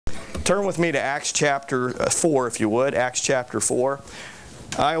Turn with me to Acts chapter 4, if you would. Acts chapter 4.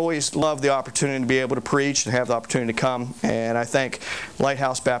 I always love the opportunity to be able to preach and have the opportunity to come. And I thank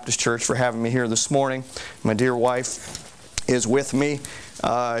Lighthouse Baptist Church for having me here this morning. My dear wife is with me.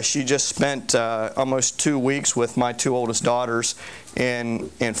 She just spent almost 2 weeks with my two oldest daughters in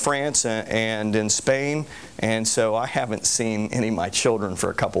France and in Spain, and so I haven't seen any of my children for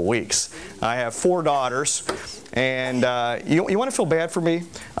a couple weeks. I have 4 daughters, and you want to feel bad for me?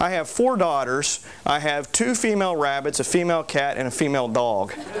 I have 4 daughters. I have 2 female rabbits, a female cat, and a female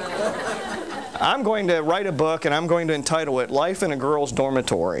dog. I'm going to write a book, and I'm going to entitle it Life in a Girl's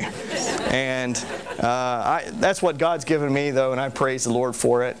Dormitory. And that's what God's given me, though, and I praise the Lord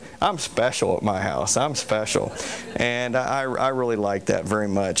for it. I'm special at my house. I'm special. And I really like that very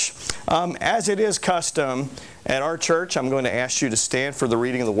much. As it is custom at our church, I'm going to ask you to stand for the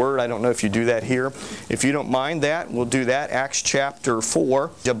reading of the Word. I don't know if you do that here. If you don't mind that, we'll do that. Acts chapter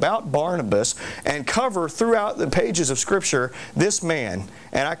 4, about Barnabas, and cover throughout the pages of Scripture this man.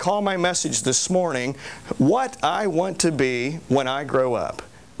 And I call my message this morning, What I Want to Be When I Grow Up.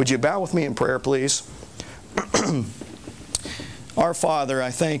 Would you bow with me in prayer, please? Our Father,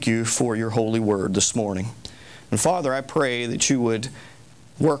 I thank you for your holy word this morning. And Father, I pray that you would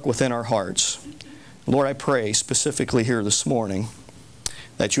work within our hearts. Lord, I pray specifically here this morning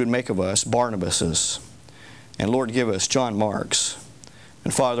that you would make of us Barnabases. And Lord, give us John Marks.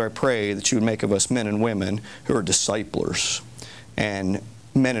 And Father, I pray that you would make of us men and women who are disciplers, and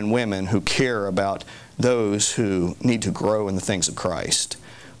men and women who care about those who need to grow in the things of Christ.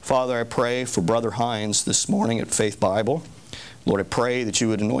 Father, I pray for Brother Hines this morning at Faith Bible. Lord, I pray that you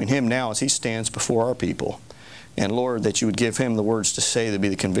would anoint him now as he stands before our people. And Lord, that you would give him the words to say that be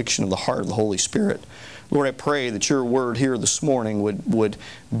the conviction of the heart of the Holy Spirit. Lord, I pray that your word here this morning would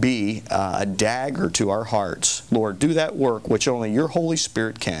be a dagger to our hearts. Lord, do that work which only your Holy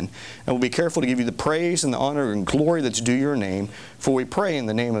Spirit can. And we'll be careful to give you the praise and the honor and glory that's due your name. For we pray in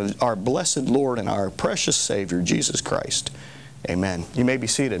the name of our blessed Lord and our precious Savior, Jesus Christ. Amen. You may be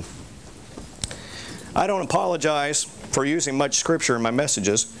seated. I don't apologize for using much Scripture in my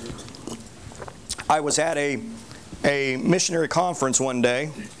messages. I was at a missionary conference one day,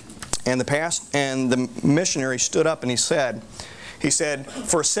 and the missionary stood up and he said,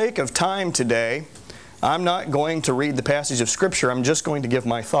 for sake of time today, I'm not going to read the passage of Scripture, I'm just going to give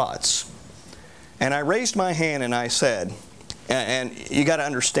my thoughts. And I raised my hand and I said, and you got to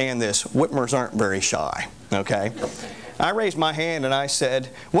understand this, Witmers aren't very shy, okay? I raised my hand and I said,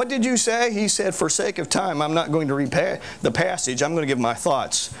 what did you say? He said, for sake of time, I'm not going to read the passage, I'm going to give my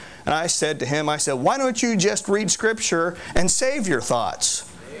thoughts. And I said to him, why don't you just read Scripture and save your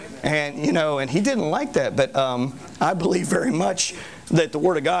thoughts? And, and he didn't like that, but I believe very much that the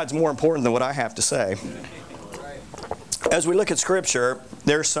Word of God is more important than what I have to say. As we look at Scripture,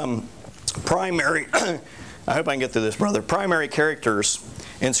 there's some primary, I hope I can get through this, brother, primary characters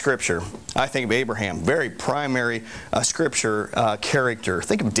in Scripture. I think of Abraham, very primary Scripture character.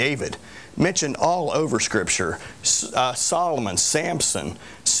 Think of David, mentioned all over Scripture. Solomon, Samson,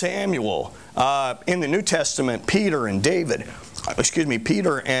 Samuel. In the New Testament, Peter and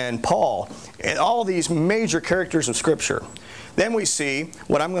Peter and Paul. And all these major characters of Scripture. Then we see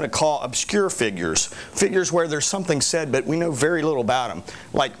what I'm going to call obscure figures. Figures where there's something said, but we know very little about them.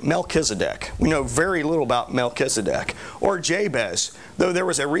 Like Melchizedek. We know very little about Melchizedek. Or Jabez. Though there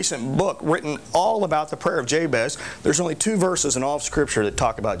was a recent book written all about the prayer of Jabez, there's only 2 verses in all of Scripture that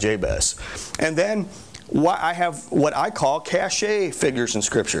talk about Jabez. And then I have what I call cachet figures in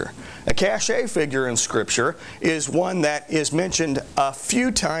Scripture. A cachet figure in Scripture is one that is mentioned a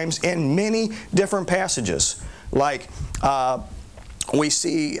few times in many different passages. Like we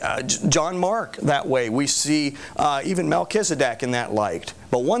see John Mark that way. We see even Melchizedek in that light.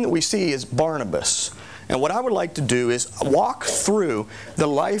 But one that we see is Barnabas. And what I would like to do is walk through the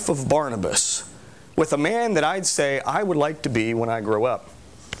life of Barnabas with a man that I'd say I would like to be when I grow up.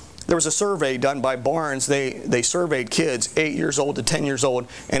 There was a survey done by Barnes. They surveyed kids 8 years old to 10 years old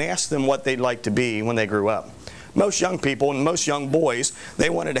and asked them what they'd like to be when they grew up. Most young people and most young boys, they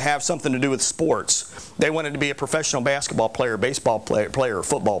wanted to have something to do with sports. They wanted to be a professional basketball player, baseball player, or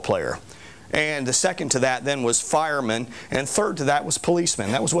football player. And the second to that then was fireman, and third to that was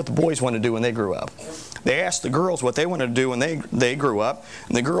policeman. That was what the boys wanted to do when they grew up. They asked the girls what they wanted to do when they grew up,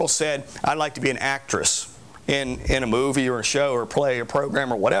 and the girls said, I'd like to be an actress in a movie or a show or a play or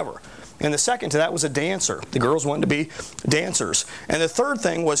program or whatever. And the second to that was a dancer. The girls wanted to be dancers. And the third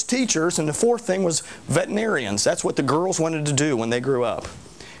thing was teachers, and the fourth thing was veterinarians. That's what the girls wanted to do when they grew up.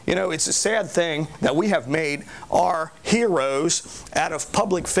 You know, it's a sad thing that we have made our heroes out of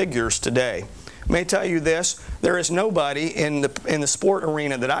public figures today. May I tell you this, there is nobody in the sport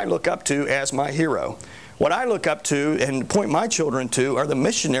arena that I look up to as my hero. What I look up to and point my children to are the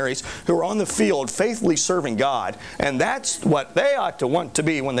missionaries who are on the field faithfully serving God. And that's what they ought to want to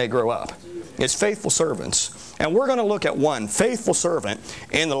be when they grow up, is faithful servants. And we're going to look at one faithful servant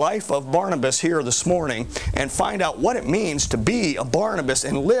in the life of Barnabas here this morning and find out what it means to be a Barnabas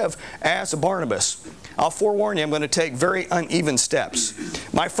and live as a Barnabas. I'll forewarn you, I'm going to take very uneven steps.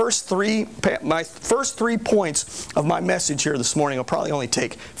 My first three points of my message here this morning will probably only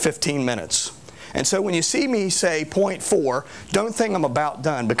take 15 minutes. And so when you see me say point 4, don't think I'm about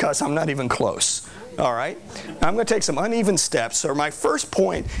done, because I'm not even close. All right? I'm going to take some uneven steps. So my first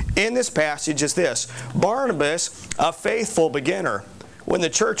point in this passage is this: Barnabas, a faithful beginner. When the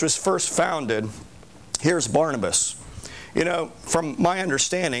church was first founded, here's Barnabas. You know, from my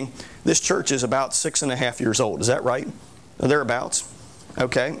understanding, this church is about 6.5 years old. Is that right? Or thereabouts?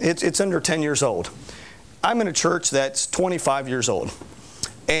 Okay. It's under 10 years old. I'm in a church that's 25 years old.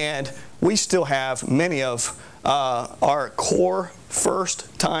 And we still have many of our core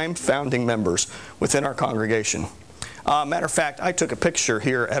first-time founding members within our congregation. Matter of fact, I took a picture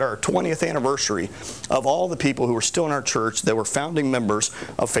here at our 20th anniversary of all the people who were still in our church that were founding members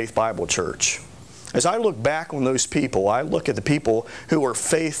of Faith Bible Church. As I look back on those people, I look at the people who were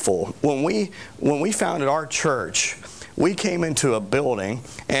faithful. When we founded our church, we came into a building,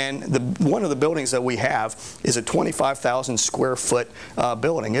 and one of the buildings that we have is a 25,000 square foot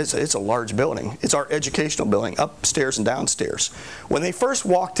building. It's a large building. It's our educational building, upstairs and downstairs. When they first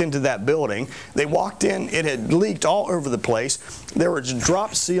walked into that building, they walked in, it had leaked all over the place. There was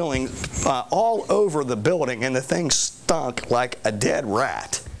drop ceilings all over the building, and the thing stunk like a dead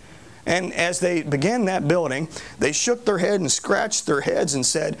rat. And as they began that building, they shook their head and scratched their heads and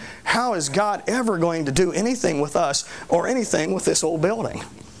said, how is God ever going to do anything with us or anything with this old building?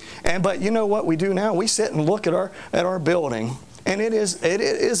 But you know what we do now? We sit and look at our building, and it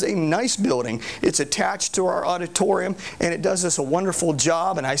is a nice building. It's attached to our auditorium, and it does us a wonderful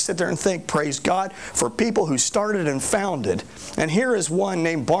job. And I sit there and think, praise God for people who started and founded. And here is one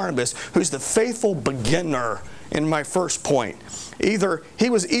named Barnabas, who's the faithful beginner in my first point. He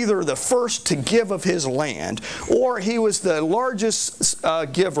was either the first to give of his land, or he was the largest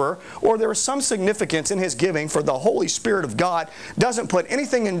giver, or there was some significance in his giving, for the Holy Spirit of God doesn't put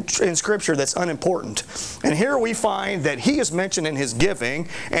anything in Scripture that's unimportant. And here we find that he is mentioned in his giving,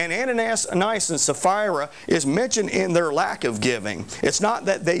 and Ananias and Sapphira is mentioned in their lack of giving. It's not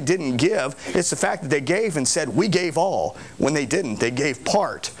that they didn't give, it's the fact that they gave and said, we gave all, when they didn't. They gave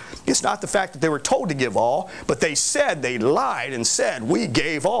part. It's not the fact that they were told to give all, but they lied and said, we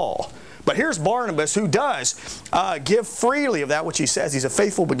gave all. But here's Barnabas, who does give freely of that which he says. He's a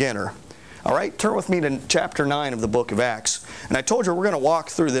faithful beginner. All right, turn with me to chapter 9 of the book of Acts. And I told you we're going to walk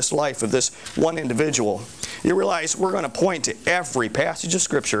through this life of this one individual. You realize we're going to point to every passage of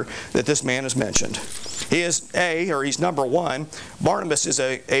Scripture that this man is mentioned. He's number one. Barnabas is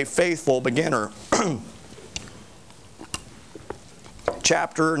a faithful beginner.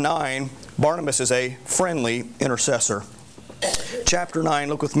 Chapter 9, Barnabas is a friendly intercessor. Chapter 9,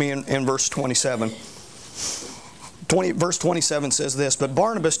 look with me in verse 27. Verse 27 says this, but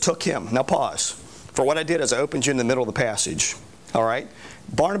Barnabas took him. Now pause. For what I did is I opened you in the middle of the passage. All right?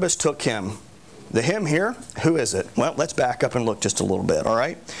 Barnabas took him. The him here, who is it? Well, let's back up and look just a little bit. All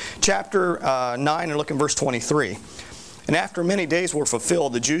right? Chapter 9, and look in verse 23. And after many days were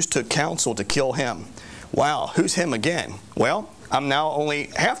fulfilled, the Jews took counsel to kill him. Wow, who's him again? Well, I'm now only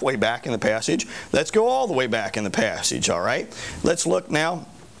halfway back in the passage. Let's go all the way back in the passage, all right? Let's look now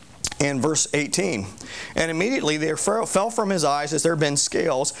in verse 18. And immediately there fell from his eyes as there had been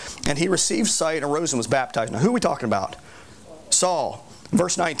scales, and he received sight, arose, and was baptized. Now, who are we talking about? Saul.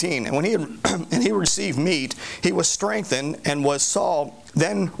 Verse 19, and when he received meat, he was strengthened, and was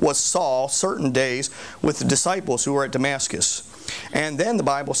Saul certain days with the disciples who were at Damascus. And then the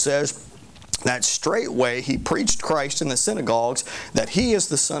Bible says that straightway he preached Christ in the synagogues, that he is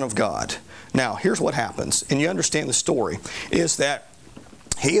the Son of God. Now, here's what happens, and you understand the story, is that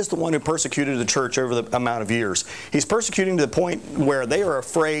he is the one who persecuted the church over the amount of years. He's persecuting to the point where they are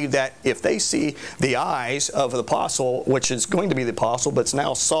afraid that if they see the eyes of the apostle, which is going to be the apostle, but it's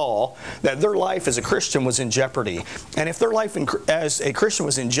now Saul, that their life as a Christian was in jeopardy. And if their life as a Christian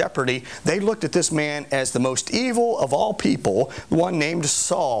was in jeopardy, they looked at this man as the most evil of all people, one named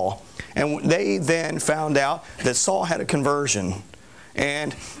Saul. And they then found out that Saul had a conversion.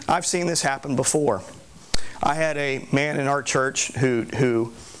 And I've seen this happen before. I had a man in our church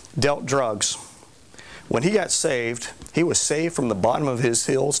who dealt drugs. When he got saved, he was saved from the bottom of his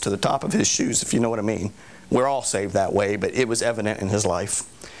heels to the top of his shoes, if you know what I mean. We're all saved that way, but it was evident in his life.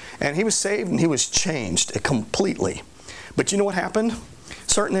 And he was saved and he was changed completely. But you know what happened?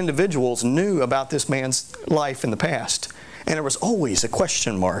 Certain individuals knew about this man's life in the past. And there was always a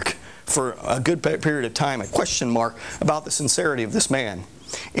question mark for a good period of time, a question mark about the sincerity of this man.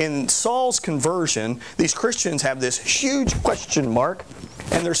 In Saul's conversion, these Christians have this huge question mark,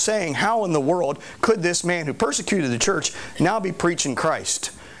 and they're saying, how in the world could this man who persecuted the church now be preaching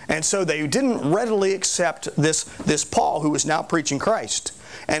Christ? And so they didn't readily accept this Paul who was now preaching Christ.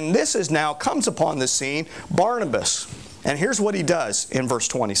 And this is now comes upon the scene, Barnabas. And here's what he does in verse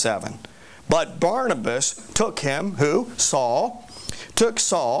 27. But Barnabas took him, who? Saul. Took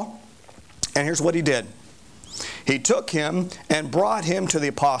Saul, and here's what he did. He took him and brought him to the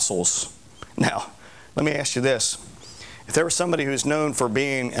apostles. Now, let me ask you this. If there was somebody who's known for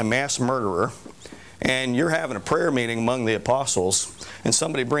being a mass murderer, and you're having a prayer meeting among the apostles, and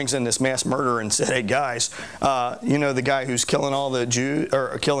somebody brings in this mass murderer and said, hey guys, you know the guy who's killing all the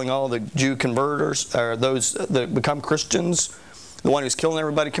Jew converters, or those that become Christians, the one who's killing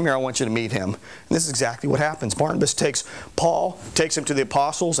everybody, come here, I want you to meet him. And this is exactly what happens. Barnabas takes Paul, takes him to the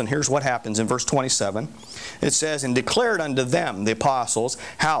apostles, and here's what happens in verse 27. It says, and declared unto them, the apostles,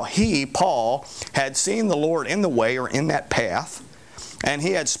 how he, Paul, had seen the Lord in the way, or in that path, and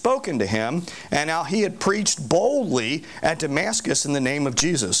he had spoken to him, and how he had preached boldly at Damascus in the name of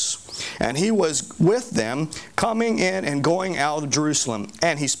Jesus. And he was with them, coming in and going out of Jerusalem.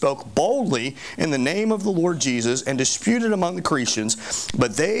 And he spoke boldly in the name of the Lord Jesus, and disputed among the Christians.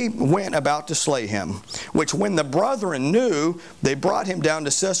 But they went about to slay him. Which when the brethren knew, they brought him down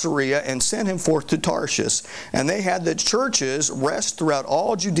to Caesarea, and sent him forth to Tarshish. And they had the churches rest throughout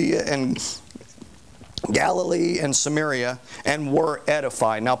all Judea and Galilee and Samaria, and were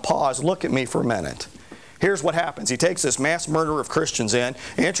edified. Now pause, look at me for a minute. Here's what happens. He takes this mass murderer of Christians in,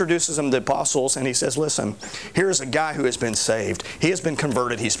 introduces them to the apostles, and he says, listen, here's a guy who has been saved. He has been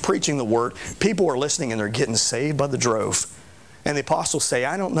converted. He's preaching the word. People are listening, and they're getting saved by the drove. And the apostles say,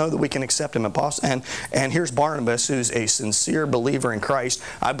 I don't know that we can accept him. And here's Barnabas, who's a sincere believer in Christ.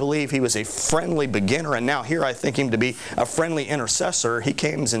 I believe he was a friendly beginner, and now here I think him to be a friendly intercessor. He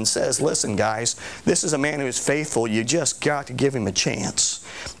comes and says, listen guys, this is a man who is faithful. You just got to give him a chance.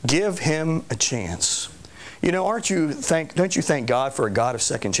 Give him a chance. You know, don't you thank God for a God of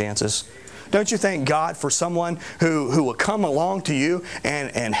second chances? Don't you thank God for someone who will come along to you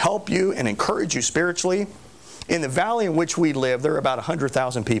and help you and encourage you spiritually? In the valley in which we live, there are about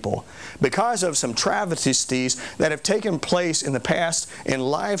 100,000 people. Because of some travesties that have taken place in the past in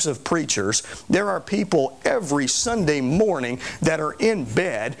lives of preachers, there are people every Sunday morning that are in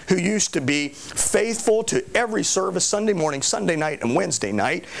bed who used to be faithful to every service, Sunday morning, Sunday night, and Wednesday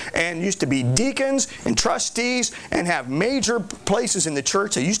night, and used to be deacons and trustees and have major places in the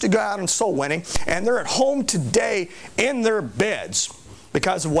church. They used to go out and soul winning, and they're at home today in their beds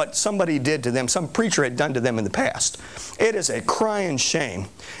because of what somebody did to them, some preacher had done to them in the past. It is a crying shame.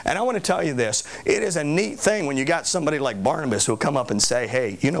 And I want to tell you this, it is a neat thing when you got somebody like Barnabas who will come up and say,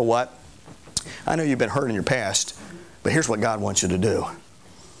 hey, you know what? I know you've been hurt in your past, but here's what God wants you to do.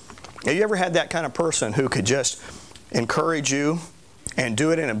 Have you ever had that kind of person who could just encourage you and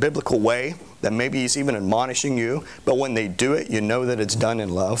do it in a biblical way, that maybe he's even admonishing you, but when they do it, you know that it's done in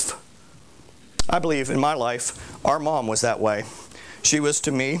love? I believe in my life, our mom was that way. She was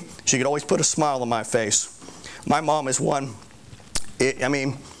to me, she could always put a smile on my face. My mom is one,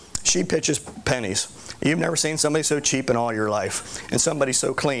 she pitches pennies. You've never seen somebody so cheap in all your life, and somebody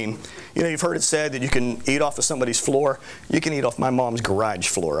so clean. You know, you've heard it said that you can eat off of somebody's floor. You can eat off my mom's garage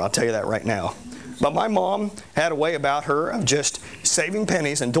floor, I'll tell you that right now. But my mom had a way about her of just saving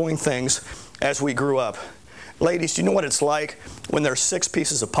pennies and doing things as we grew up. Ladies, do you know what it's like when there's 6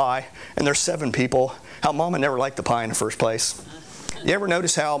 pieces of pie and there's 7 people, how Mama never liked the pie in the first place? You ever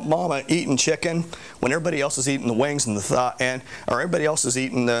notice how Mama eating chicken when everybody else is eating the wings and the thigh, or everybody else is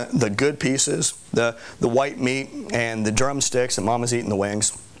eating the good pieces, the white meat and the drumsticks, and Mama's eating the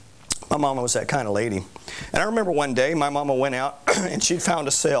wings? My mama was that kind of lady. And I remember one day my mama went out and she'd found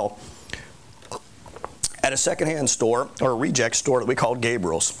a sale at a secondhand store, or a reject store that we called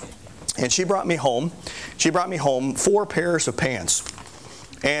Gabriel's. And she brought me home 4 pairs of pants.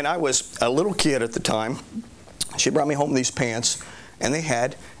 And I was a little kid at the time. She brought me home these pants, and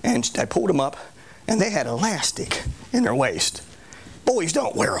I pulled them up, and they had elastic in their waist. Boys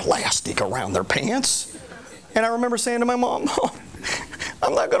don't wear elastic around their pants. And I remember saying to my mom,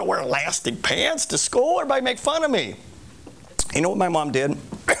 I'm not going to wear elastic pants to school. Everybody make fun of me. You know what my mom did?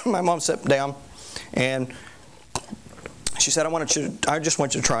 My mom sat down, and she said, I just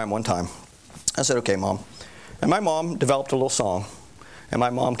want you to try them one time. I said, okay, Mom. And my mom developed a little song. And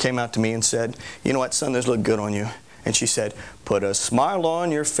my mom came out to me and said, you know what, son, those look good on you. And she said, put a smile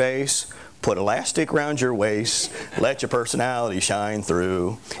on your face, put elastic around your waist, let your personality shine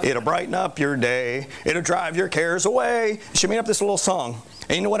through. It'll brighten up your day, it'll drive your cares away. She made up this little song.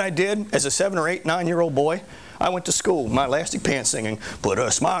 And you know what I did as a 7 or 8, 9-year-old boy? I went to school, my elastic pants singing, put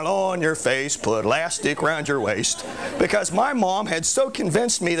a smile on your face, put elastic around your waist. Because my mom had so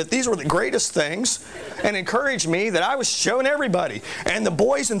convinced me that these were the greatest things and encouraged me that I was showing everybody. And the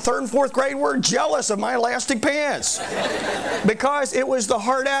boys in 3rd and 4th grade were jealous of my elastic pants. Because it was the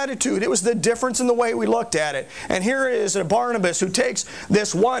heart attitude. It was the difference in the way we looked at it. And here is a Barnabas who takes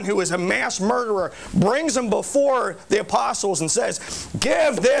this one who is a mass murderer, brings him before the apostles and says,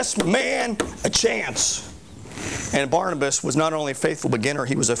 give this man a chance. And Barnabas was not only a faithful beginner,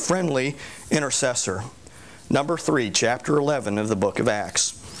 he was a friendly intercessor. Number 3, chapter 11 of the book of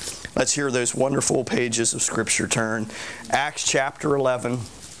Acts. Let's hear those wonderful pages of Scripture turn. Acts chapter 11.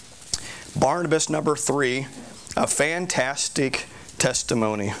 Barnabas, number 3, a fantastic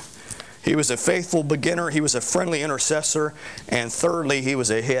testimony. He was a faithful beginner, he was a friendly intercessor, and thirdly,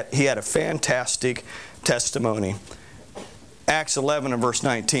 he had a fantastic testimony. Acts 11 and verse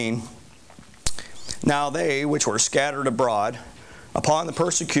 19. Now they which were scattered abroad upon the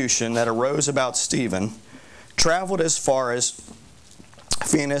persecution that arose about Stephen traveled as far as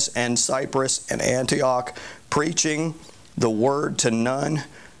Phoenix and Cyprus and Antioch, preaching the word to none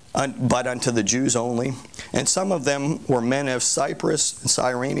but unto the Jews only. And some of them were men of Cyprus and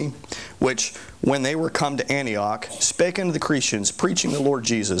Cyrene, which when they were come to Antioch, spake unto the Cretans, preaching the Lord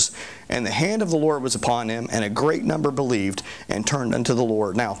Jesus. And the hand of the Lord was upon him, and a great number believed and turned unto the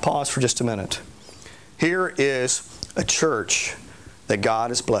Lord. Now pause for just a minute. Here is a church that God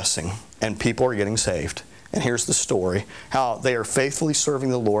is blessing, and people are getting saved. And here's the story, how they are faithfully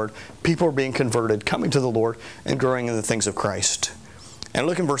serving the Lord. People are being converted, coming to the Lord, and growing in the things of Christ. And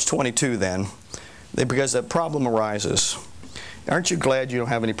look in verse 22 then, because a problem arises. Aren't you glad you don't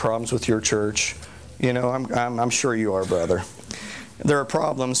have any problems with your church? You know, I'm sure you are, brother. There are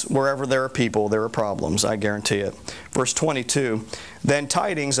problems. Wherever there are people, there are problems. I guarantee it. Verse 22, then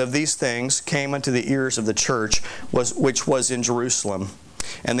tidings of these things came unto the ears of the church, which was in Jerusalem.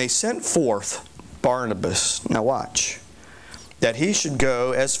 And they sent forth Barnabas, now watch, that he should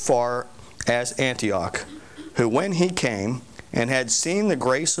go as far as Antioch, who when he came and had seen the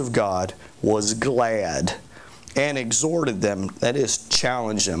grace of God, was glad, and exhorted them, that is,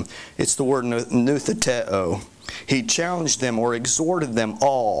 challenged them. It's the word noutheteo. He challenged them or exhorted them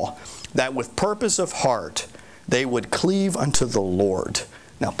all that with purpose of heart they would cleave unto the Lord.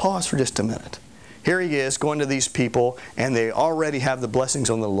 Now pause for just a minute. Here he is going to these people, and they already have the blessings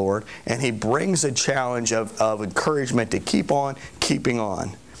on the Lord, and he brings a challenge of encouragement to keep on keeping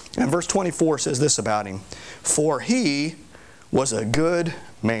on. And verse 24 says this about him, for he was a good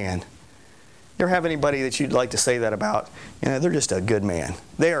man. You ever have anybody that you'd like to say that about? You know, they're just a good man.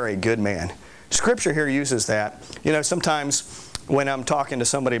 They are a good man. Scripture here uses that. You know, sometimes when I'm talking to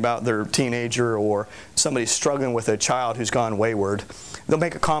somebody about their teenager or somebody struggling with a child who's gone wayward, they'll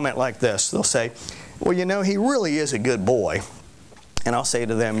make a comment like this. They'll say, well, you know, he really is a good boy. And I'll say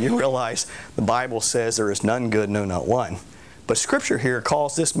to them, you realize the Bible says there is none good, no, not one. But Scripture here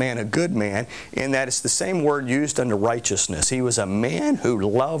calls this man a good man in that it's the same word used unto righteousness. He was a man who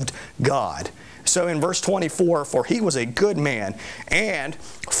loved God. So in verse 24, for he was a good man and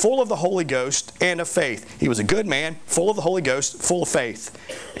full of the Holy Ghost and of faith. He was a good man, full of the Holy Ghost, full of faith.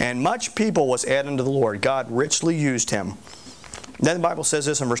 And much people was added unto the Lord. God richly used him. Then the Bible says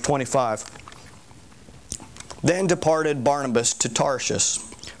this in verse 25. Then departed Barnabas to Tarshish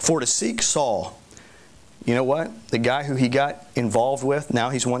for to seek Saul. You know what? The guy who he got involved with,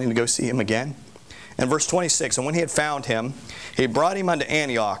 now he's wanting to go see him again. And verse 26, and when he had found him, he brought him unto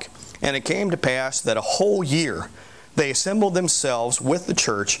Antioch. And it came to pass that a whole year they assembled themselves with the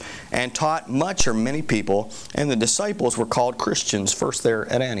church and taught much or many people, and the disciples were called Christians first there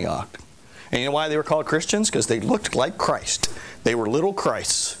at Antioch. And you know why they were called Christians? Because they looked like Christ. They were little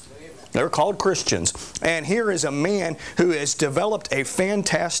Christs. They were called Christians. And here is a man who has developed a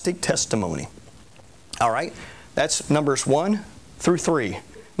fantastic testimony. All right? That's Numbers 1 through 3.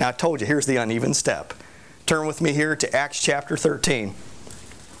 Now I told you, here's the uneven step. Turn with me here to Acts chapter 13.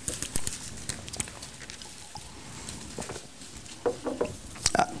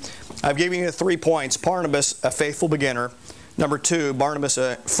 I've given you 3 points. Barnabas, a faithful beginner. Number 2, Barnabas,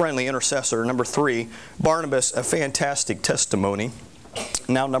 a friendly intercessor. Number 3, Barnabas, a fantastic testimony.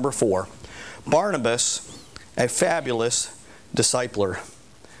 Now number 4, Barnabas, a fabulous discipler.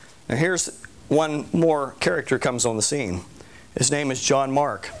 Now here's one more character comes on the scene. His name is John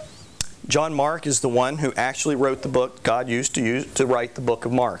Mark. John Mark is the one who actually wrote the book God used to write the book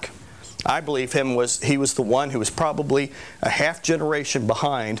of Mark. I believe he was the one who was probably a half generation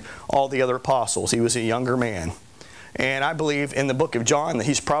behind all the other apostles. He was a younger man. And I believe in the book of John that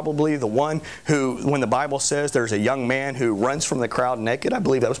he's probably the one who, when the Bible says there's a young man who runs from the crowd naked, I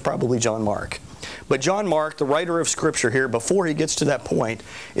believe that was probably John Mark. But John Mark, the writer of Scripture here, before he gets to that point,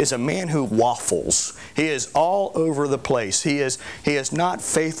 is a man who waffles. He is all over the place. He is not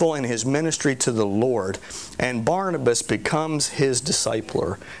faithful in his ministry to the Lord. And Barnabas becomes his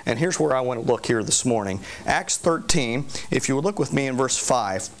discipler. And here's where I want to look here this morning. Acts 13, if you would look with me in verse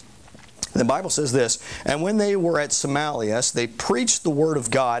 5. The Bible says this, "And when they were at Samalia, they preached the word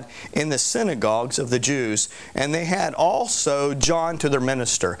of God in the synagogues of the Jews, and they had also John to their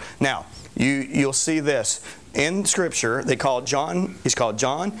minister." Now, you'll see this. In Scripture, they call John, he's called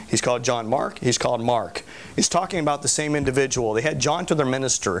John Mark, he's called Mark. He's talking about the same individual. They had John to their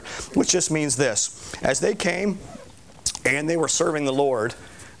minister, which just means this. As they came and they were serving the Lord,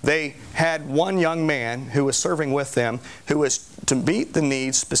 they had one young man who was serving with them who was to meet the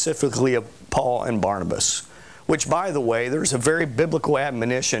needs specifically of Paul and Barnabas. Which, by the way, there's a very biblical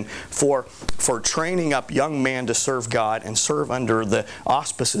admonition for training up young men to serve God and serve under the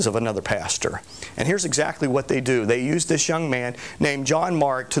auspices of another pastor. And here's exactly what they do. They use this young man named John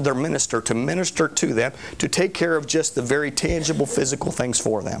Mark to their minister to them, to take care of just the very tangible physical things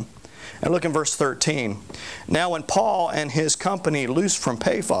for them. And look in verse 13. "Now when Paul and his company loosed from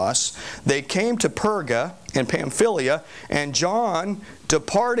Paphos, they came to Perga in Pamphylia, and John,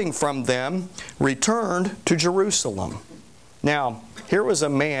 departing from them, returned to Jerusalem." Now, here was a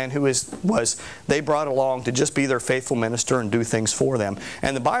man who they brought along to just be their faithful minister and do things for them.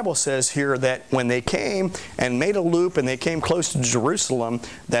 And the Bible says here that when they came and made a loop and they came close to Jerusalem,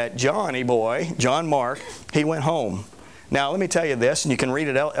 that Johnny boy, John Mark, he went home. Now, let me tell you this, and you can read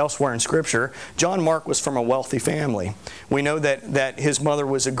it elsewhere in Scripture. John Mark was from a wealthy family. We know that his mother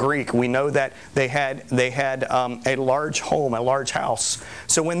was a Greek. We know that they had a large home, a large house.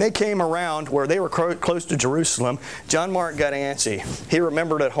 So when they came around where they were close to Jerusalem, John Mark got antsy. He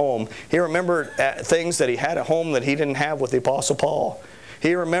remembered at home. He remembered things that he had at home that he didn't have with the Apostle Paul.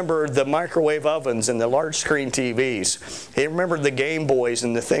 He remembered the microwave ovens and the large screen TVs. He remembered the Game Boys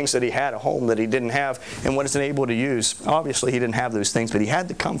and the things that he had at home that he didn't have and wasn't able to use. Obviously, he didn't have those things, but he had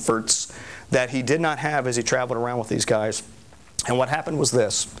the comforts that he did not have as he traveled around with these guys. And what happened was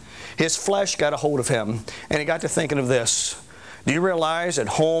this. His flesh got a hold of him, and he got to thinking of this. Do you realize at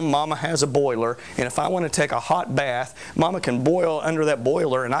home Mama has a boiler, and if I want to take a hot bath, Mama can boil under that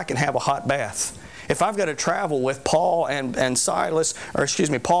boiler and I can have a hot bath. If I've got to travel with Paul and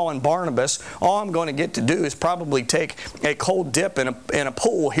Paul and Barnabas, all I'm going to get to do is probably take a cold dip in a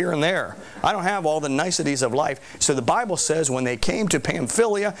pool here and there. I don't have all the niceties of life. So the Bible says when they came to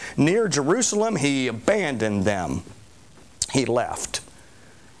Pamphylia near Jerusalem, he abandoned them. He left.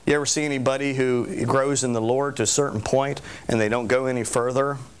 You ever see anybody who grows in the Lord to a certain point and they don't go any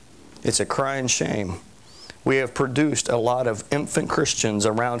further? It's a crying shame. We have produced a lot of infant Christians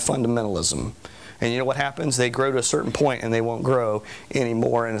around fundamentalism. And you know what happens? They grow to a certain point and they won't grow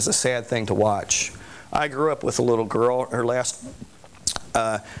anymore, and it's a sad thing to watch. I grew up with a little girl.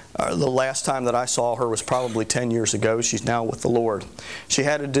 The last time that I saw her was probably 10 years ago. She's now with the Lord. She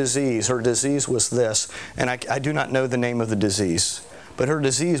had a disease. Her disease was this, and I do not know the name of the disease, but her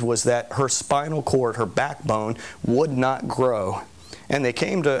disease was that her spinal cord, her backbone, would not grow. And they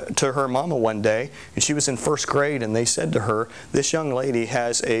came to her mama one day, and she was in first grade, and they said to her, "This young lady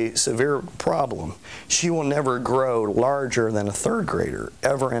has a severe problem. She will never grow larger than a third grader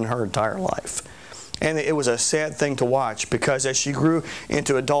ever in her entire life." And it was a sad thing to watch, because as she grew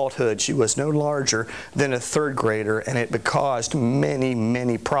into adulthood, she was no larger than a third grader, and it caused many,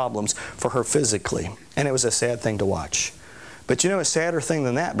 many problems for her physically. And it was a sad thing to watch. But you know a sadder thing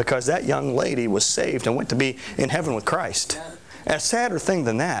than that, because that young lady was saved and went to be in heaven with Christ. A sadder thing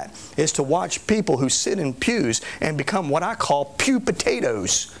than that is to watch people who sit in pews and become what I call pew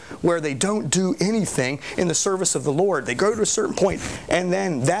potatoes, where they don't do anything in the service of the Lord. They go to a certain point and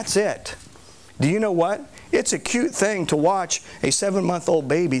then that's it. Do you know what? It's a cute thing to watch a 7-month-old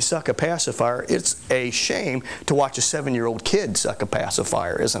baby suck a pacifier. It's a shame to watch a 7-year-old kid suck a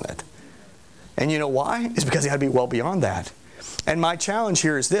pacifier, isn't it? And you know why? It's because you got to be well beyond that. And my challenge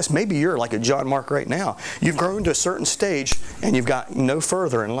here is this. Maybe you're like a John Mark right now. You've grown to a certain stage and you've got no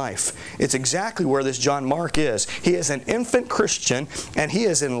further in life. It's exactly where this John Mark is. He is an infant Christian and he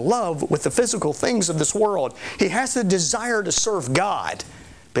is in love with the physical things of this world. He has the desire to serve God,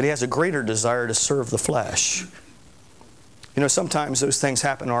 but he has a greater desire to serve the flesh. You know, sometimes those things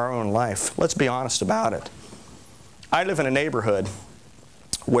happen in our own life. Let's be honest about it. I live in a neighborhood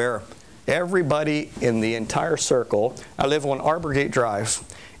where everybody in the entire circle, I live on Arbor Gate Drive,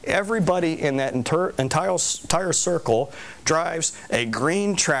 everybody in that entire circle drives a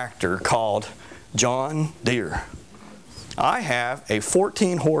green tractor called John Deere. I have a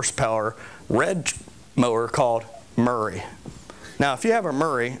 14 horsepower red mower called Murray. Now, if you have a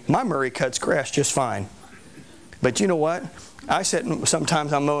Murray, my Murray cuts grass just fine. But you know what? I sit and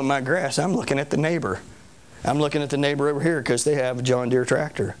sometimes I'm mowing my grass, I'm looking at the neighbor. I'm looking at the neighbor over here because they have a John Deere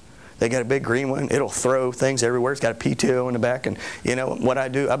tractor. They got a big green one. It'll throw things everywhere. It's got a PTO in the back. And you know what I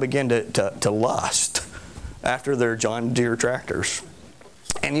do? I begin to lust after their John Deere tractors.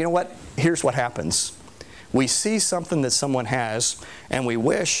 And you know what? Here's what happens. We see something that someone has, and we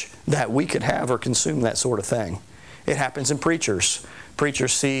wish that we could have or consume that sort of thing. It happens in preachers.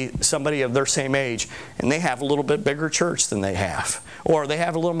 Preachers see somebody of their same age, and they have a little bit bigger church than they have. Or they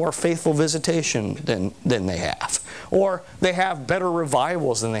have a little more faithful visitation than they have. Or they have better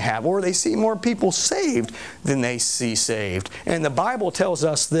revivals than they have. Or they see more people saved than they see saved. And the Bible tells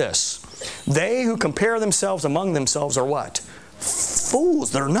us this. They who compare themselves among themselves are what?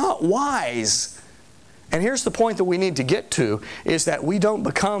 Fools. They're not wise. And here's the point that we need to get to, is that we don't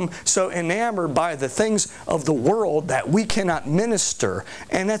become so enamored by the things of the world that we cannot minister.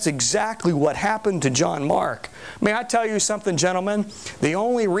 And that's exactly what happened to John Mark. May I tell you something, gentlemen? The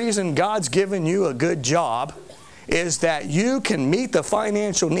only reason God's given you a good job is that you can meet the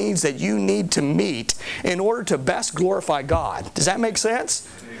financial needs that you need to meet in order to best glorify God. Does that make sense?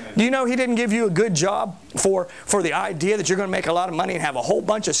 Do you know He didn't give you a good job for the idea that you're going to make a lot of money and have a whole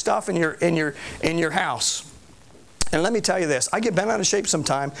bunch of stuff in your house? And let me tell you this, I get bent out of shape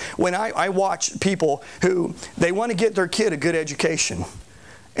sometime when I watch people who, they want to get their kid a good education.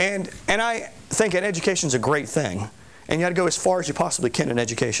 And I think an education is a great thing. And you got to go as far as you possibly can in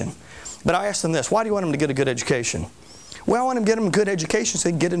education. But I ask them this, why do you want them to get a good education? Well, I want them to get them a good education so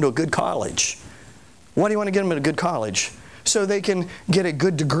they can get into a good college. Why do you want to get them in a good college? So they can get a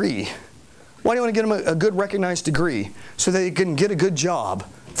good degree. Why do you want to get them a good recognized degree? So they can get a good job.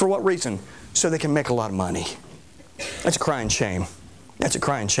 For what reason? So they can make a lot of money. That's a crying shame. That's a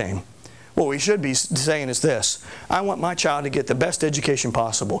crying shame. What we should be saying is this. I want my child to get the best education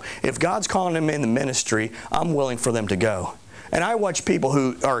possible. If God's calling them in the ministry, I'm willing for them to go. And I watch people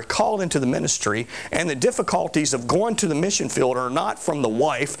who are called into the ministry, and the difficulties of going to the mission field are not from the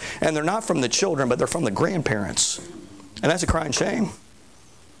wife, and they're not from the children, but they're from the grandparents. And that's a crying shame.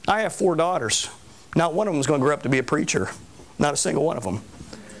 I have 4 daughters. Not one of them is going to grow up to be a preacher. Not a single one of them.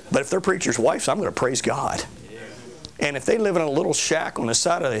 But if they're preachers' wives, I'm going to praise God. And if they live in a little shack on the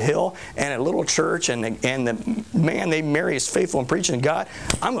side of the hill and a little church, and the man they marry is faithful in preaching to God,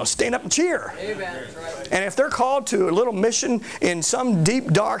 I'm going to stand up and cheer. Amen. And if they're called to a little mission in some deep,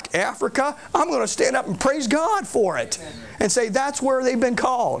 dark Africa, I'm going to stand up and praise God for it. And say that's where they've been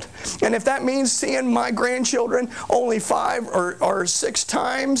called. And if that means seeing my grandchildren only 5 or 6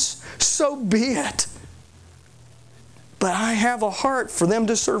 times, so be it. But I have a heart for them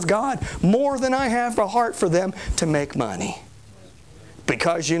to serve God more than I have a heart for them to make money.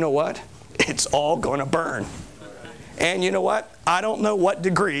 Because you know what? It's all going to burn. And you know what? I don't know what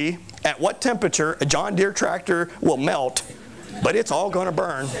degree, at what temperature a John Deere tractor will melt, but it's all going to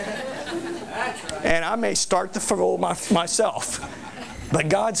burn. And I may start the fire myself. But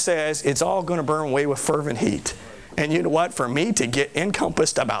God says it's all going to burn away with fervent heat. And you know what? For me to get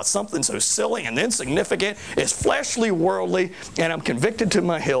encompassed about something so silly and insignificant is fleshly, worldly, and I'm convicted to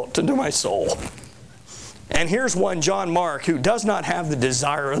my hilt, to my soul. And here's one, John Mark, who does not have the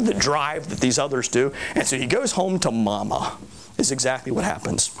desire or the drive that these others do. And so he goes home to mama. Is exactly what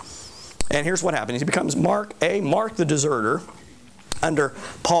happens. And here's what happens. He becomes Mark the deserter, under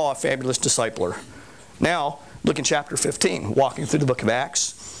Paul, a fabulous discipler. Now, look in chapter 15, walking through the book of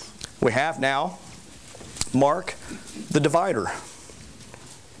Acts. We have now Mark the divider.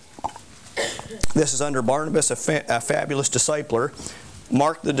 This is under Barnabas, a fabulous discipler,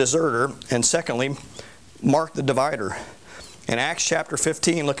 Mark the deserter, and secondly, Mark the divider. In Acts chapter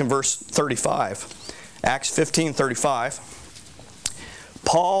 15, look in verse 35. Acts 15:35.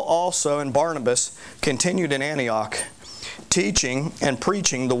 Paul also and Barnabas continued in Antioch, teaching and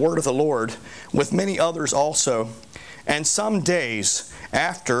preaching the word of the Lord, with many others also. And some days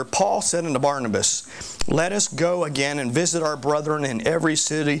after, Paul said unto Barnabas, let us go again and visit our brethren in every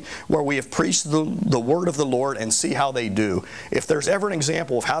city where we have preached the word of the Lord, and see how they do. If there's ever an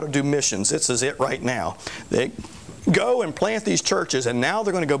example of how to do missions, this is it right now. They go and plant these churches, and now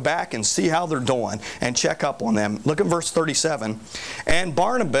they're going to go back and see how they're doing and check up on them. Look at verse 37. And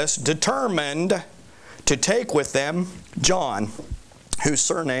Barnabas determined to take with them John, whose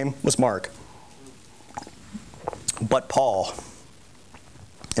surname was Mark. But Paul,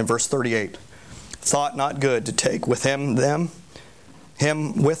 in verse 38, thought not good to take with him them.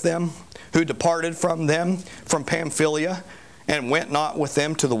 him with them, who departed from them from Pamphylia, and went not with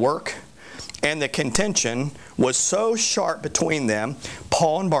them to the work. And the contention was so sharp between them,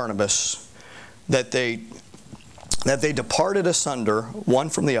 Paul and Barnabas, that they departed asunder one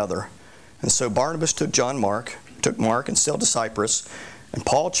from the other. And so Barnabas took Mark and sailed to Cyprus, and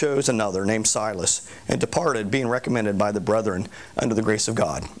Paul chose another named Silas, and departed, being recommended by the brethren under the grace of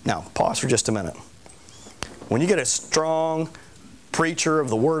God. Now, pause for just a minute. When you get a strong preacher of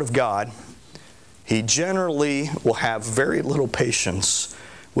the Word of God, he generally will have very little patience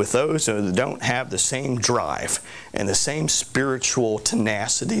with those who don't have the same drive and the same spiritual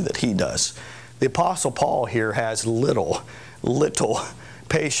tenacity that he does. The Apostle Paul here has little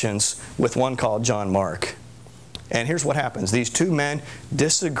patience with one called John Mark. And here's what happens. These two men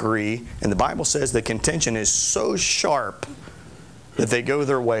disagree, and the Bible says the contention is so sharp that they go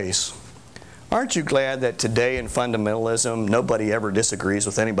their ways. Aren't you glad that today in fundamentalism nobody ever disagrees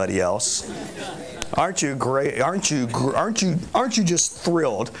with anybody else? Aren't you great? Aren't you just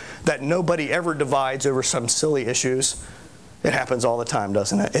thrilled that nobody ever divides over some silly issues? It happens all the time,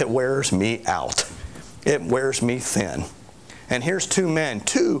 doesn't it? It wears me out. It wears me thin. And here's two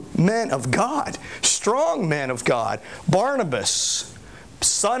men of God, strong men of God. Barnabas,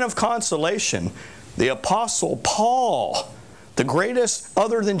 son of consolation, the Apostle Paul, the greatest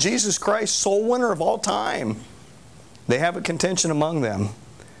other than Jesus Christ, soul winner of all time. They have a contention among them.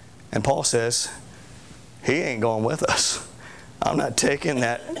 And Paul says, he ain't going with us. I'm not taking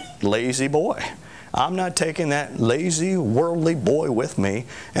that lazy boy. I'm not taking that lazy, worldly boy with me.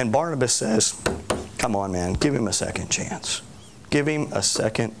 And Barnabas says, come on, man, give him a second chance. Give him a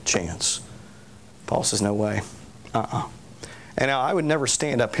second chance. Paul says, no way. And now I would never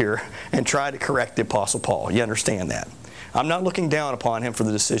stand up here and try to correct the Apostle Paul. You understand that? I'm not looking down upon him for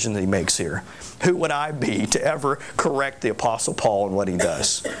the decision that he makes here. Who would I be to ever correct the Apostle Paul in what he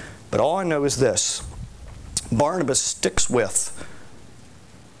does? But all I know is this. Barnabas sticks with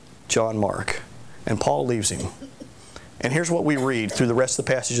John Mark, and Paul leaves him. And here's what we read through the rest of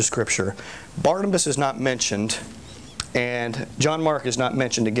the passage of Scripture. Barnabas is not mentioned, and John Mark is not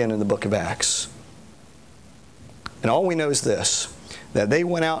mentioned again in the book of Acts. And all we know is this, that they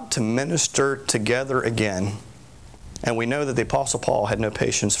went out to minister together again. And we know that the Apostle Paul had no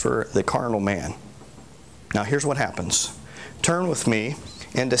patience for the carnal man. Now here's what happens. Turn with me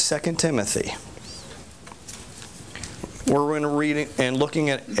into 2 Timothy. We're going to read and looking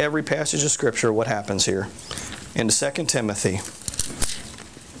at every passage of Scripture, what happens here. Into 2 Timothy.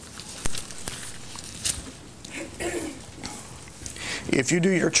 If you do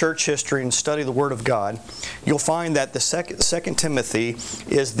your church history and study the Word of God, you'll find that the 2 Timothy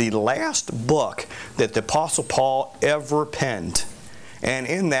is the last book that the Apostle Paul ever penned. And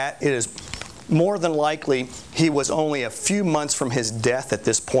in that, it is more than likely he was only a few months from his death at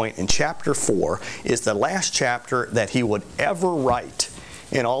this point. And chapter 4 is the last chapter that he would ever write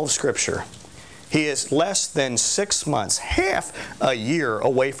in all of Scripture. He is less than 6 months, half a year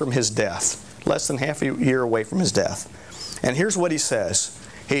away from his death. Less than half a year away from his death. And here's what he says.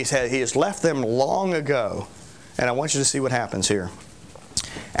 He has left them long ago. And I want you to see what happens here.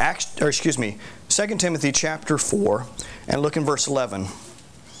 2 Timothy chapter 4, and look in verse 11.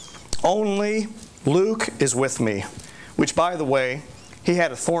 Only Luke is with me. Which, by the way, he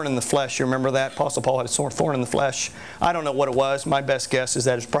had a thorn in the flesh. You remember that? Apostle Paul had a thorn in the flesh. I don't know what it was. My best guess is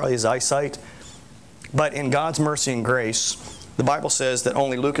that it's probably his eyesight. But in God's mercy and grace, the Bible says that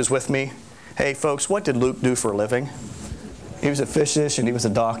only Luke is with me. Hey, folks, what did Luke do for a living? He was a physician. He was a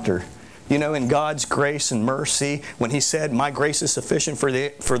doctor. You know, in God's grace and mercy, when he said, my grace is sufficient for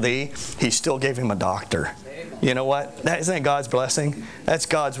thee, he still gave him a doctor. You know what? Isn't that God's blessing? That's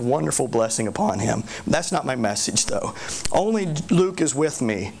God's wonderful blessing upon him. That's not my message, though. Only Luke is with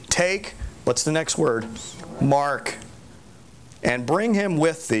me. Take, what's the next word? Mark. And bring him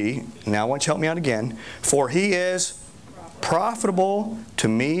with thee. Now I want you to help me out again. For he is profitable to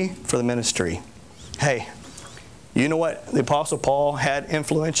me for the ministry. Hey, you know what the Apostle Paul had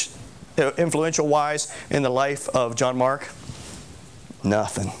influential-wise in the life of John Mark?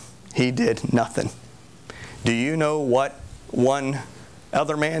 Nothing. He did nothing. Do you know what one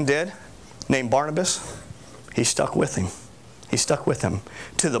other man did named Barnabas? He stuck with him. He stuck with him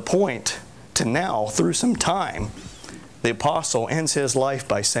to the point to now, through some time, the apostle ends his life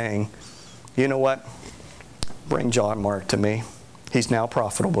by saying, you know what? Bring John Mark to me. He's now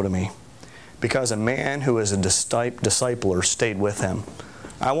profitable to me. Because a man who is a discipler stayed with him.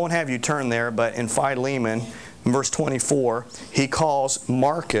 I won't have you turn there, but in Philemon, in verse 24, he calls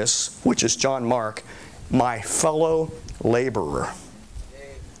Marcus, which is John Mark, my fellow laborer.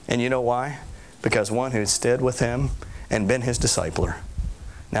 And you know why? Because one who stayed with him and been his discipler.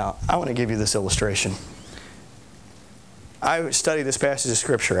 Now, I want to give you this illustration. I studied this passage of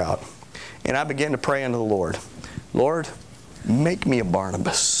Scripture out, and I began to pray unto the Lord, Lord, make me a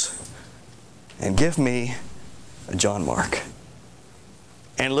Barnabas and give me a John Mark.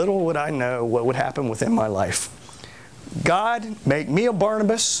 And little would I know what would happen within my life. God, make me a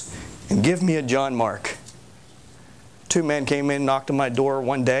Barnabas and give me a John Mark. 2 men came in, knocked on my door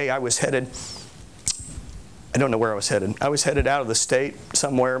one day. I was headed, I don't know where I was headed. I was headed out of the state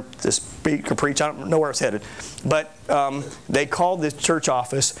somewhere to speak or preach. I don't know where I was headed. But they called the church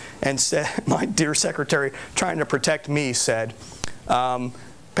office and said, my dear secretary, trying to protect me, said,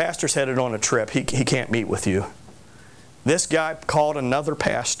 pastor's headed on a trip. He can't meet with you. This guy called another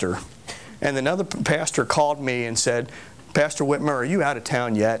pastor. And another pastor called me and said, Pastor Witmer, are you out of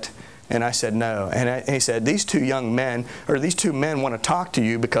town yet? And I said, no. And he said, these two men want to talk to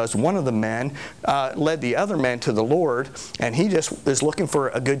you because one of the men led the other men to the Lord, and he just is looking for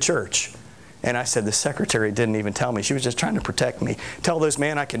a good church. And I said, the secretary didn't even tell me. She was just trying to protect me. Tell those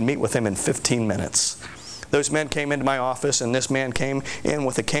men I can meet with them in 15 minutes. Those men came into my office, and this man came in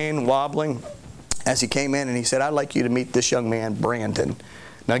with a cane wobbling as he came in, and he said, I'd like you to meet this young man, Brandon.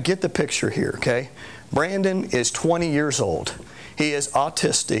 Now get the picture here, okay? Brandon is 20 years old. He is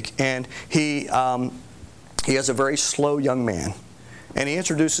autistic, and he is a very slow young man. And he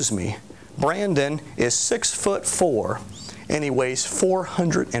introduces me. Brandon is 6'4", and he weighs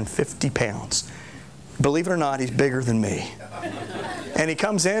 450 pounds. Believe it or not, he's bigger than me. And he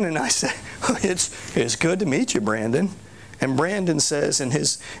comes in, and I say, it's good to meet you, Brandon. And Brandon says,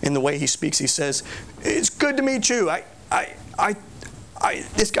 in the way he speaks, he says, it's good to meet you.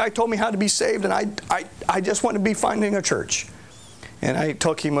 This guy told me how to be saved, and I just want to be finding a church. And I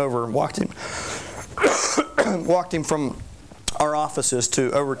took him over and walked him from our offices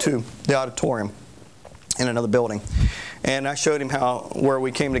over to the auditorium in another building. And I showed him where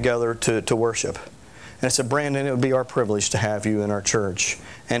we came together to worship. And I said, Brandon, it would be our privilege to have you in our church.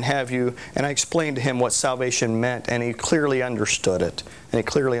 And I explained to him what salvation meant, and he clearly understood it. And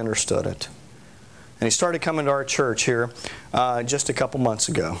he started coming to our church here just a couple months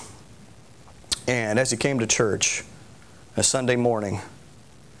ago. And as he came to church, a Sunday morning,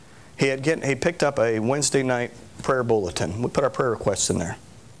 he picked up a Wednesday night prayer bulletin. We put our prayer requests in there.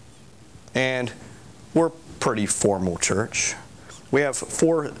 And we're a pretty formal church. We have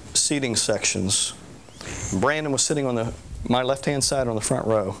 4 seating sections. Brandon was sitting on my left-hand side on the front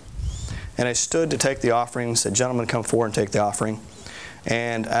row. And I stood to take the offering and said, gentlemen, come forward and take the offering.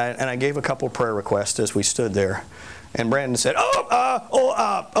 And I gave a couple of prayer requests as we stood there. And Brandon said,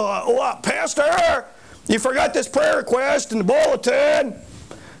 Pastor, you forgot this prayer request in the bulletin.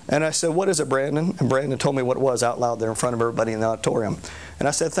 And I said, what is it, Brandon? And Brandon told me what it was out loud there in front of everybody in the auditorium. And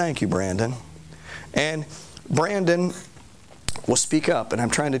I said, thank you, Brandon. And Brandon will speak up, and I'm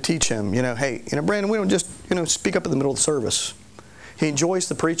trying to teach him, hey, Brandon, we don't just, speak up in the middle of the service. He enjoys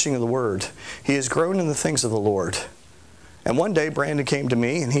the preaching of the Word. He has grown in the things of the Lord. And one day, Brandon came to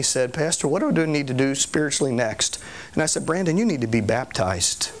me, and he said, Pastor, what do I need to do spiritually next? And I said, Brandon, you need to be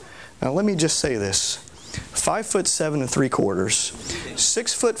baptized. Now, let me just say this. 5'7"3/4",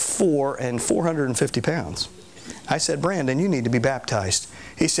 6'4" and 450 pounds. I said, Brandon, you need to be baptized.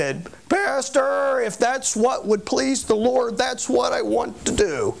 He said, Pastor, if that's what would please the Lord, that's what I want to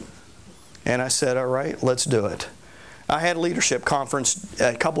do. And I said, all right, let's do it. I had a leadership conference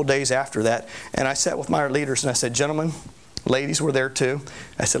a couple days after that, and I sat with my leaders and I said, gentlemen, ladies were there too.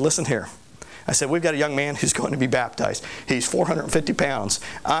 I said, listen here. I said, we've got a young man who's going to be baptized. He's 450 pounds.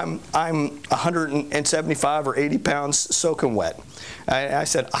 I'm 175 or 80 pounds soaking wet. I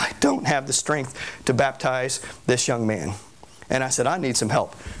said, I don't have the strength to baptize this young man. And I said, I need some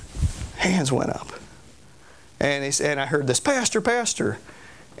help. Hands went up. And I heard this, Pastor.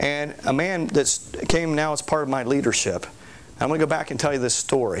 And a man that came now as part of my leadership. I'm going to go back and tell you this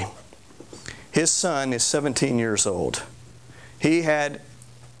story. His son is 17 years old. He had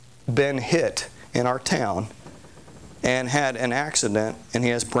been hit in our town and had an accident, and he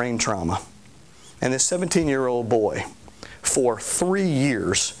has brain trauma. And this 17-year-old boy, for 3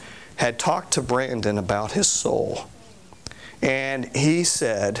 years, had talked to Brandon about his soul. And he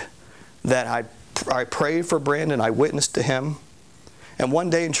said that I prayed for Brandon, I witnessed to him. And one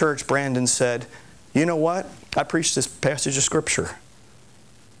day in church, Brandon said, you know what? I preached this passage of Scripture.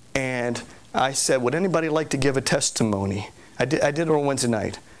 And I said, would anybody like to give a testimony? I did it on Wednesday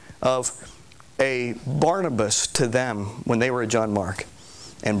night, of a Barnabas to them when they were at John Mark.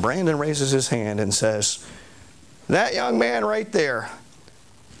 And Brandon raises his hand and says, that young man right there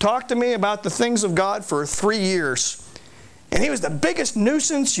talked to me about the things of God for 3 years. And he was the biggest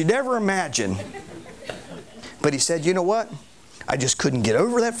nuisance you'd ever imagine. But he said, you know what? I just couldn't get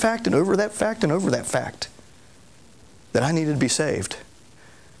over that fact and over that fact and over that fact that I needed to be saved.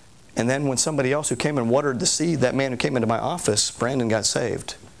 And then when somebody else who came and watered the seed, that man who came into my office, Brandon, got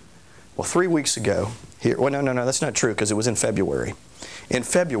saved. Well, 3 weeks ago, no, that's not true because it was in February. In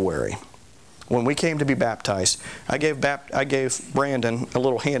February, when we came to be baptized, I gave Brandon a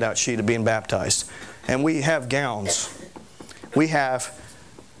little handout sheet of being baptized. And we have gowns. We have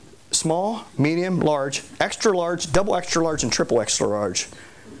small, medium, large, extra large, double extra large, and triple extra large.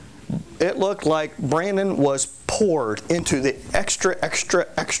 It looked like Brandon was poured into the extra, extra,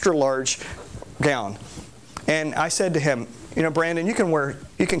 extra large gown. And I said to him, you know, Brandon, you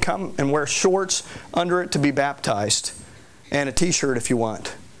can come and wear shorts under it to be baptized and a t-shirt if you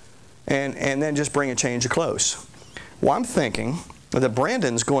want. And then just bring a change of clothes. Well, I'm thinking that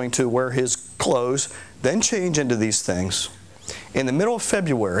Brandon's going to wear his clothes, then change into these things. In the middle of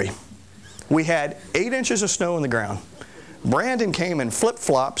February, we had 8 inches of snow on the ground. Brandon came in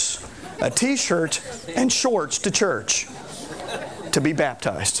flip-flops, a t-shirt, and shorts to church to be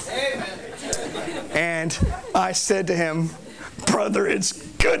baptized. And I said to him, brother, it's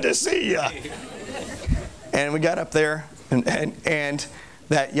good to see you. And we got up there, and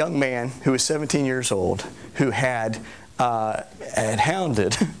that young man who was 17 years old, who had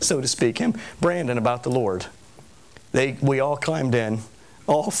hounded, so to speak, Brandon about the Lord. We all climbed in,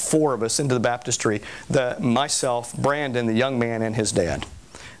 all 4 of us, into the baptistry. Myself, Brandon, the young man, and his dad.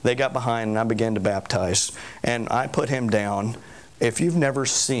 They got behind, and I began to baptize. And I put him down. If you've never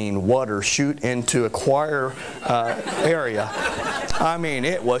seen water shoot into a choir area, I mean,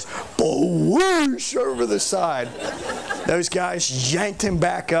 it was whoosh over the side. Those guys yanked him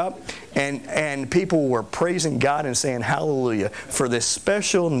back up, and people were praising God and saying hallelujah for this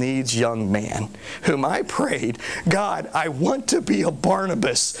special needs young man whom I prayed, God, I want to be a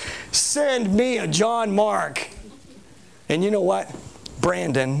Barnabas. Send me a John Mark. And you know what?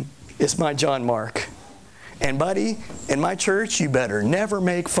 Brandon is my John Mark. And buddy, in my church, you better never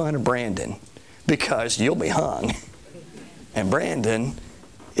make fun of Brandon because you'll be hung. And Brandon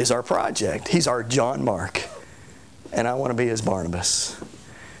is our project. He's our John Mark. And I want to be his Barnabas.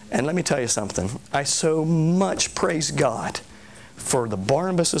 And let me tell you something. I so much praise God for the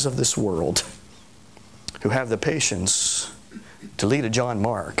Barnabases of this world who have the patience to lead a John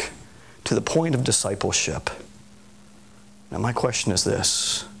Mark to the point of discipleship. Now my question is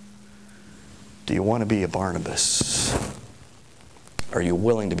this. Do you want to be a Barnabas? Are you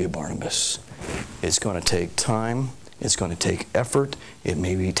willing to be a Barnabas? It's going to take time. It's going to take effort. It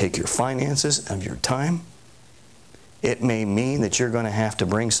may take your finances and your time. It may mean that you're going to have to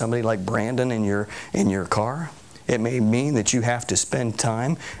bring somebody like Brandon in your car. It may mean that you have to spend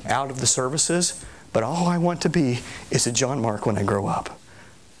time out of the services. But all I want to be is a John Mark when I grow up.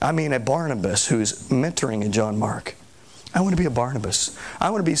 I mean a Barnabas who's mentoring a John Mark. I want to be a Barnabas.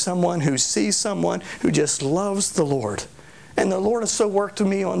 I want to be someone who sees someone who just loves the Lord. And the Lord has so worked with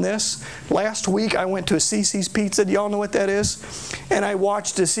me on this. Last week I went to a CC's Pizza. Do y'all know what that is? And I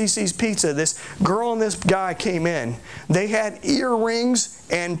watched a CC's Pizza. This girl and this guy came in. They had earrings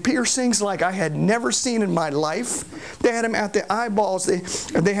and piercings like I had never seen in my life. They had them out the eyeballs.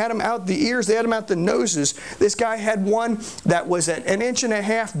 They had them out the ears. They had them out the noses. This guy had one that was an 1.5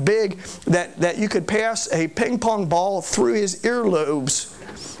 inches big that you could pass a ping pong ball through his earlobes.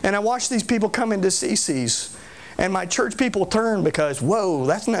 And I watched these people come into CC's. And my church people turned because, whoa,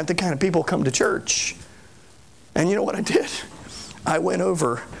 that's not the kind of people who come to church. And you know what I did? I went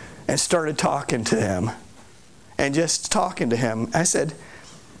over and started talking to him. And just talking to him, I said,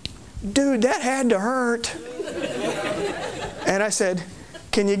 dude, that had to hurt. And I said,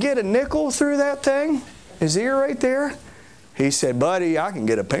 can you get a nickel through that thing? His ear right there? He said, buddy, I can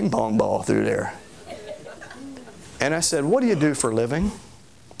get a ping pong ball through there. And I said, what do you do for a living?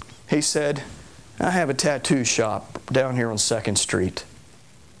 He said, I have a tattoo shop down here on 2nd Street.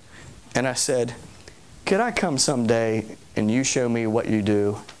 And I said, could I come someday and you show me what you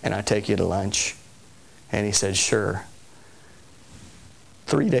do and I take you to lunch? And he said, sure.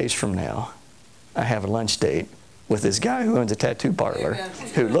 3 days from now, I have a lunch date with this guy who owns a tattoo parlor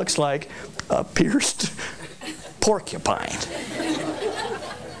who looks like a pierced porcupine.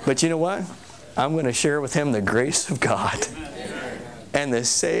 But you know what? I'm going to share with him the grace of God and the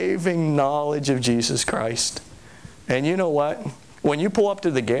saving knowledge of Jesus Christ. And you know what? When you pull up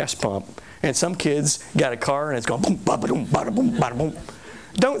to the gas pump and some kid's got a car and it's going boom, bada boom, bada boom, bada boom,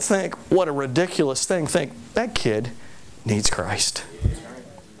 don't think, what a ridiculous thing. Think, that kid needs Christ.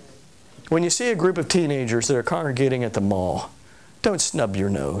 When you see a group of teenagers that are congregating at the mall, don't snub your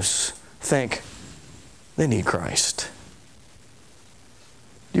nose. Think, they need Christ.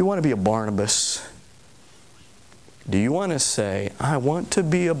 Do you want to be a Barnabas? Do you want to say, I want to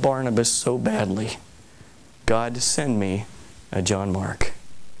be a Barnabas so badly? God, send me a John Mark.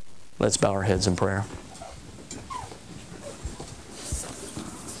 Let's bow our heads in prayer.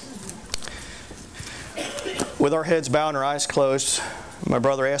 With our heads bowed and our eyes closed, my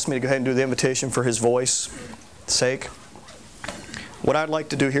brother asked me to go ahead and do the invitation for his voice sake. What I'd like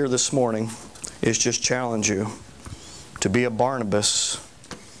to do here this morning is just challenge you to be a Barnabas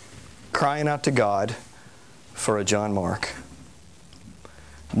crying out to God for a John Mark.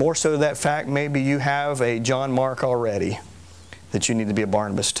 More so that fact, maybe you have a John Mark already that you need to be a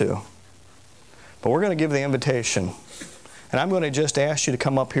Barnabas to. But we're going to give the invitation. And I'm going to just ask you to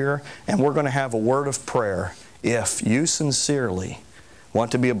come up here and we're going to have a word of prayer if you sincerely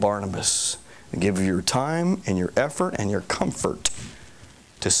want to be a Barnabas and give your time and your effort and your comfort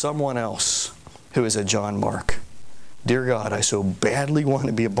to someone else who is a John Mark. Dear God, I so badly want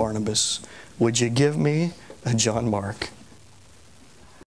to be a Barnabas. Would you give me a John Mark?